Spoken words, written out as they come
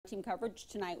team coverage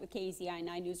tonight with KEZI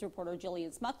 9 News reporter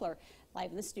Jillian Smuckler live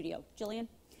in the studio. Jillian?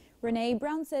 Renee,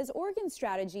 Brown says Oregon's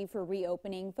strategy for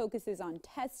reopening focuses on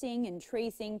testing and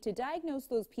tracing to diagnose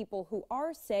those people who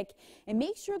are sick and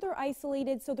make sure they're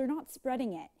isolated so they're not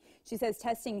spreading it. She says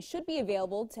testing should be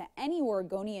available to any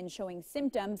Oregonian showing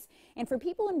symptoms and for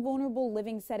people in vulnerable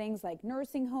living settings like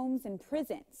nursing homes and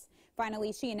prisons.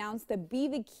 Finally, she announced the Be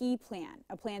the Key plan,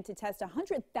 a plan to test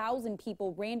 100,000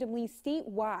 people randomly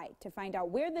statewide to find out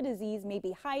where the disease may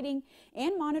be hiding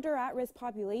and monitor at-risk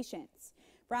populations.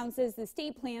 Brown says the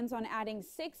state plans on adding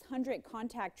 600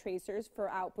 contact tracers for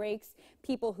outbreaks,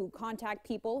 people who contact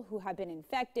people who have been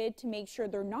infected to make sure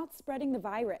they're not spreading the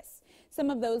virus. Some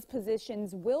of those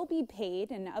positions will be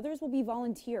paid and others will be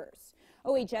volunteers.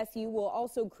 OHSU will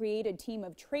also create a team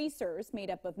of tracers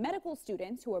made up of medical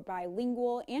students who are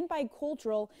bilingual and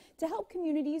bicultural to help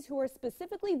communities who are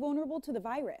specifically vulnerable to the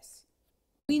virus.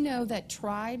 We know that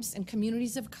tribes and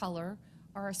communities of color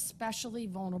are especially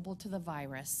vulnerable to the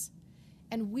virus.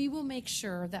 And we will make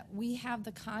sure that we have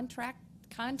the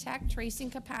contact tracing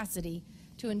capacity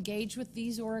to engage with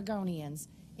these Oregonians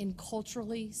in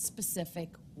culturally specific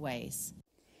ways.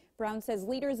 Brown says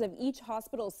leaders of each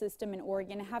hospital system in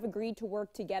Oregon have agreed to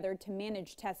work together to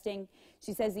manage testing.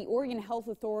 She says the Oregon Health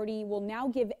Authority will now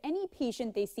give any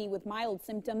patient they see with mild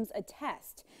symptoms a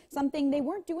test, something they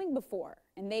weren't doing before,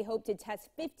 and they hope to test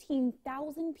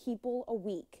 15,000 people a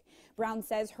week. Brown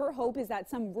says her hope is that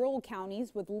some rural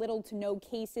counties with little to no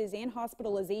cases and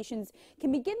hospitalizations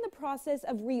can begin the process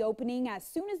of reopening as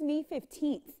soon as May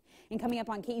 15th. And coming up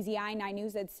on KEZI 9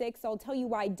 News at 6, I'll tell you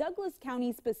why Douglas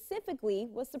County specifically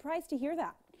was surprised to hear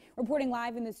that. Reporting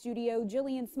live in the studio,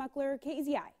 Jillian Smuckler,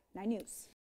 KEZI 9 News.